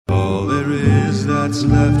there is that's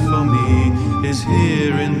left for me is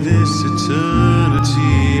here in this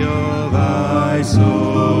eternity of isolation,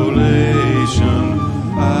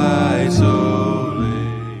 isolation.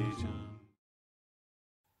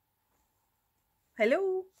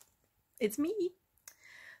 Hello, it's me.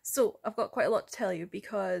 So I've got quite a lot to tell you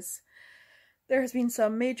because there has been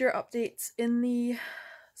some major updates in the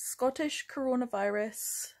Scottish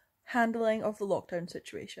coronavirus handling of the lockdown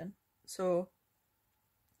situation. So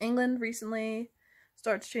England recently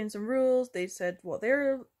started to change some rules. They said what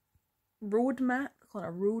their roadmap, calling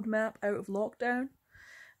a roadmap out of lockdown,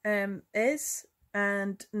 is,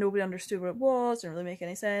 and nobody understood what it was. Didn't really make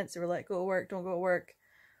any sense. They were like, go to work, don't go to work,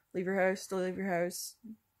 leave your house, still leave your house,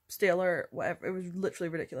 stay alert, whatever. It was literally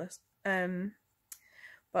ridiculous.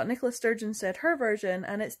 But Nicola Sturgeon said her version,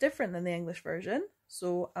 and it's different than the English version.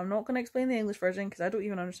 So I'm not going to explain the English version because I don't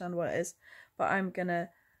even understand what it is. But I'm going to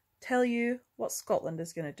tell you what Scotland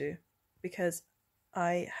is going to do, because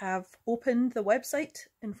I have opened the website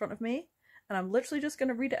in front of me and I'm literally just going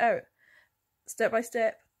to read it out step by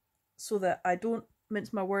step so that I don't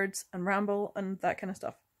mince my words and ramble and that kind of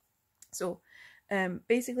stuff. So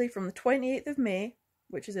basically from the 28th of May,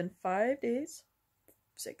 which is in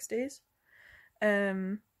 6 days,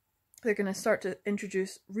 they're going to start to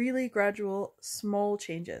introduce really gradual small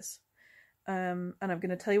changes. And I'm going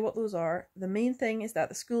to tell you what those are. The main thing is that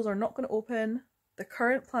the schools are not going to open. The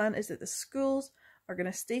current plan is that the schools are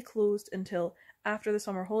going to stay closed until after the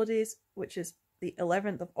summer holidays, which is the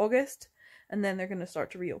 11th of August, and then they're going to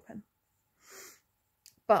start to reopen.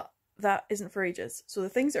 But that isn't for ages. So the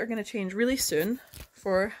things that are going to change really soon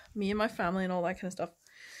for me and my family and all that kind of stuff.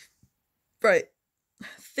 Right.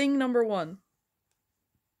 Thing number 1.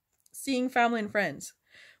 Seeing family and friends.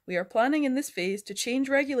 We are planning in this phase to change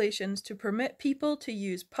regulations to permit people to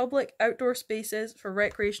use public outdoor spaces for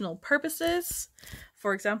recreational purposes.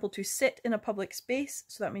 For example, to sit in a public space.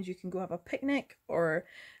 So that means you can go have a picnic or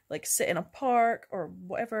like sit in a park or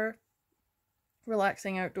whatever,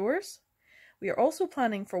 relaxing outdoors. We are also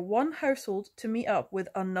planning for one household to meet up with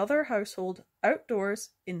another household outdoors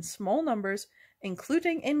in small numbers,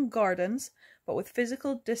 including in gardens, but with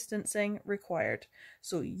physical distancing required.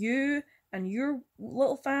 So you and your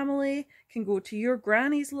little family can go to your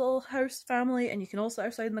granny's little house family, and you can also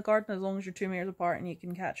outside in the garden as long as you're 2 meters apart and you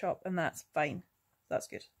can catch up, and that's fine. That's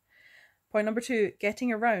good. Point number 2,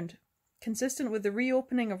 getting around. Consistent with the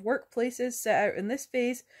reopening of workplaces set out in this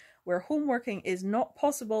phase, where home working is not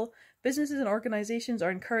possible, businesses and organisations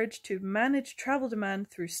are encouraged to manage travel demand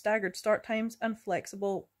through staggered start times and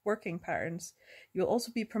flexible working patterns. You will also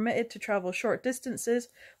be permitted to travel short distances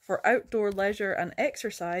for outdoor leisure and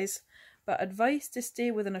exercise, but advice to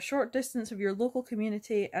stay within a short distance of your local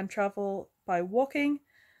community and travel by walking,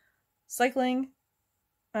 cycling,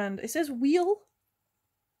 and it says wheel.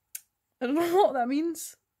 I don't know what that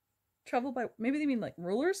means. Travel by, maybe they mean like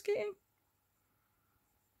roller skating?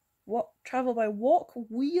 What? Travel by walk,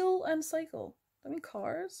 wheel, and cycle. I mean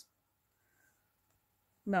cars?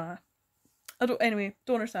 Nah. Anyway,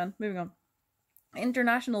 don't understand. Moving on.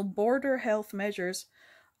 International border health measures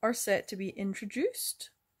are set to be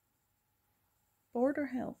introduced. Border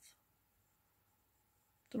health.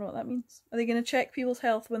 Don't know what that means. Are they going to check people's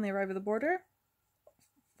health when they arrive at the border?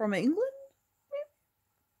 From England? Maybe?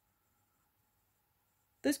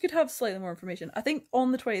 This could have slightly more information. I think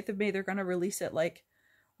on the 20th of May they're going to release it like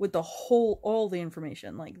with all the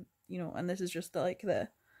information, like, you know, and this is just this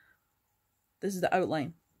is the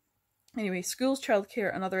outline. Anyway, schools,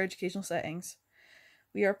 childcare, and other educational settings.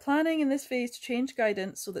 We are planning in this phase to change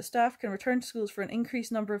guidance so that staff can return to schools for an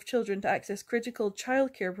increased number of children to access critical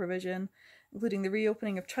childcare provision, including the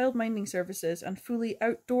reopening of childminding services and fully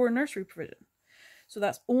outdoor nursery provision. So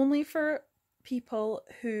that's only for people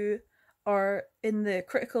who are in the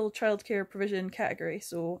critical childcare provision category.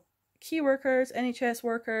 So key workers, NHS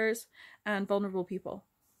workers, and vulnerable people.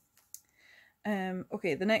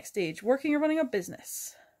 Okay, the next stage, working or running a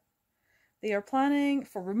business. They are planning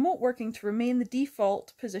for remote working to remain the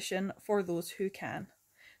default position for those who can.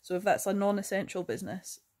 So if that's a non-essential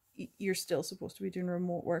business, you're still supposed to be doing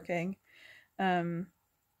remote working. They're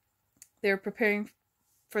preparing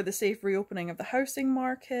for the safe reopening of the housing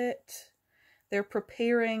market. They're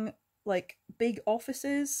preparing like big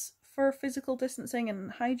offices for physical distancing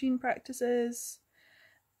and hygiene practices.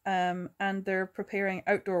 And they're preparing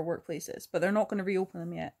outdoor workplaces, but they're not going to reopen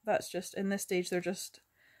them yet. That's just, in this stage, they're just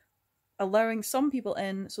allowing some people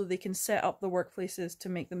in so they can set up the workplaces to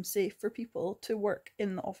make them safe for people to work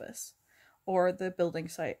in the office or the building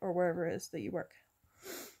site or wherever it is that you work.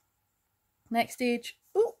 Next stage.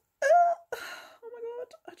 Oh my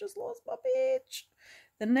god, I just lost my page.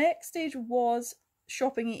 The next stage was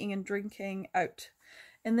shopping, eating and drinking out.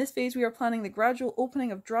 In this phase, we are planning the gradual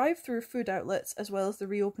opening of drive-through food outlets, as well as the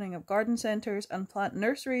reopening of garden centres and plant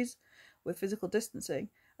nurseries with physical distancing.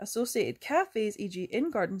 Associated cafes, e.g. in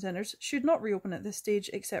garden centres, should not reopen at this stage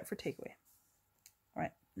except for takeaway.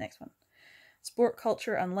 Alright, next one. Sport,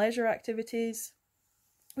 culture and leisure activities.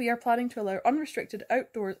 We are planning to allow unrestricted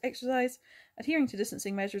outdoor exercise, adhering to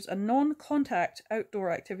distancing measures and non-contact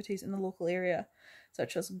outdoor activities in the local area,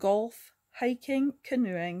 such as golf, hiking,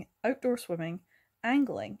 canoeing, outdoor swimming,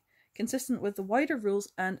 angling, consistent with the wider rules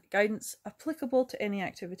and guidance applicable to any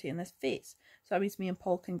activity in this phase. So that means me and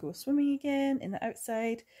Paul can go swimming again in the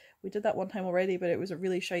outside. We did that one time already, but it was a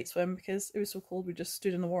really shite swim because it was so cold we just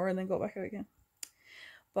stood in the water and then got back out again.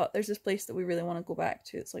 But there's this place that we really want to go back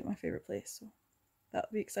to. It's like my favourite place, so that'll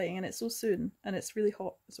be exciting, and it's so soon, and it's really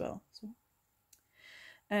hot as well. So,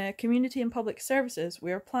 community and public services.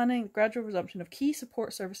 We are planning the gradual resumption of key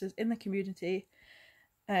support services in the community,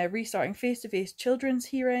 restarting face-to-face children's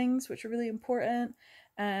hearings, which are really important,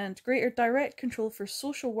 and greater direct control for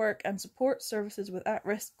social work and support services with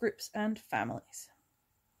at-risk groups and families.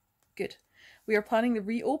 Good. We are planning the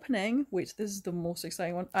reopening, wait, this is the most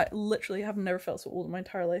exciting one. I literally have never felt so old in my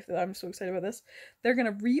entire life that I'm so excited about this. They're going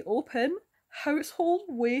to reopen household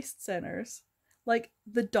waste centres. Like,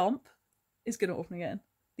 the dump is going to open again.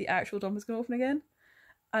 The actual dump is going to open again.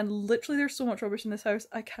 And literally there's so much rubbish in this house.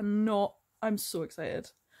 I'm so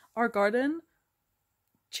excited. Our garden,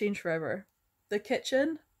 changed forever. The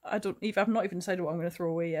kitchen, I've not even decided what I'm going to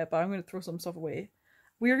throw away yet, but I'm going to throw some stuff away.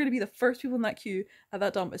 We are going to be the first people in that queue at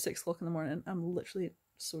that dump at 6 o'clock in the morning. I'm literally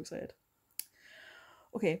so excited.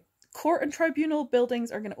 Okay, court and tribunal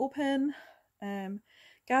buildings are going to open.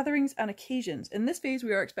 Gatherings and occasions. In this phase,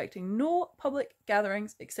 we are expecting no public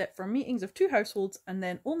gatherings except for meetings of 2 households and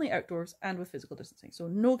then only outdoors and with physical distancing. So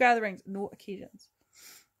no gatherings, no occasions.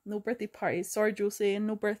 No birthday parties. Sorry, Josie,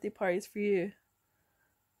 no birthday parties for you.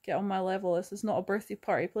 Get on my level. This is not a birthday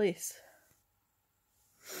party place.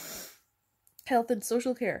 Health and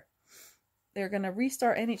social care. They're going to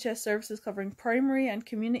restart NHS services covering primary and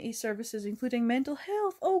community services, including mental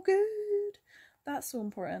health. Oh, good. That's so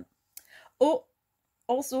important. Oh,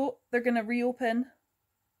 also, they're going to reopen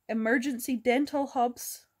emergency dental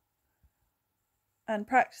hubs and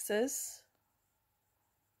practices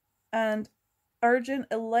and urgent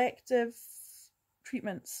elective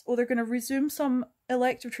treatments. Oh, they're going to resume some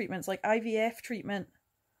elective treatments like IVF treatment,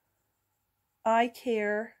 eye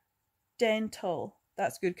care, dental.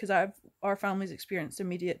 That's good because our family's experienced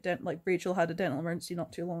immediate like Rachel had a dental emergency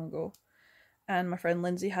not too long ago, and my friend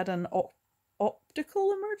Lindsay had an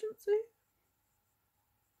optical emergency.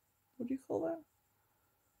 What do you call that?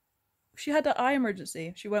 She had an eye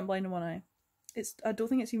emergency. She went blind in one eye. I don't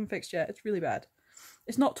think it's even fixed yet. It's really bad.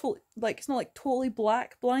 It's not totally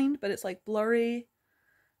black blind, but it's like blurry,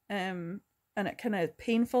 and it kind of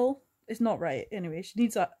painful. It's not right. Anyway, she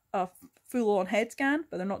needs a full-on head scan,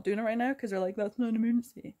 but they're not doing it right now because they're like, that's not an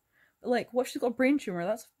emergency. But like, what if she's got a brain tumor?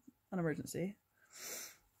 That's an emergency.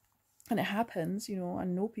 And it happens, you know, I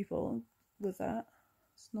know people with that.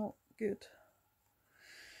 It's not good.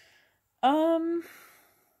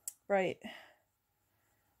 Right,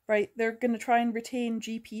 they're going to try and retain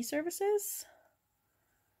GP services.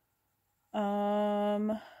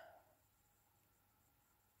 They're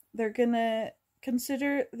going to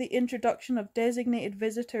consider the introduction of designated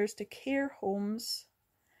visitors to care homes,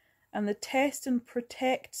 and the test and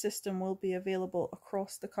protect system will be available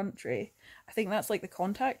across the country. I think that's like the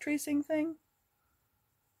contact tracing thing,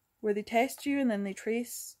 where they test you and then they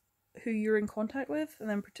trace who you're in contact with, and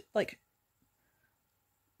then like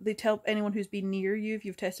they tell anyone who's been near you if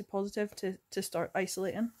you've tested positive to start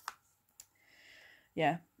isolating.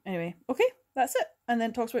 Yeah, anyway, okay, that's it. And then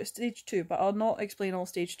it talks about stage 2, but I'll not explain all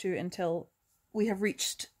stage 2 until we have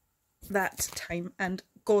reached that time, and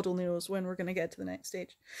God only knows when we're going to get to the next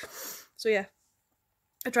stage. So yeah,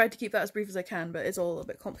 I tried to keep that as brief as I can, but it's all a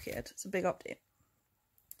bit complicated. It's a big update.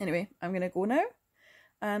 Anyway, I'm going to go now,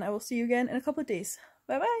 and I will see you again in a couple of days.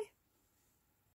 Bye bye!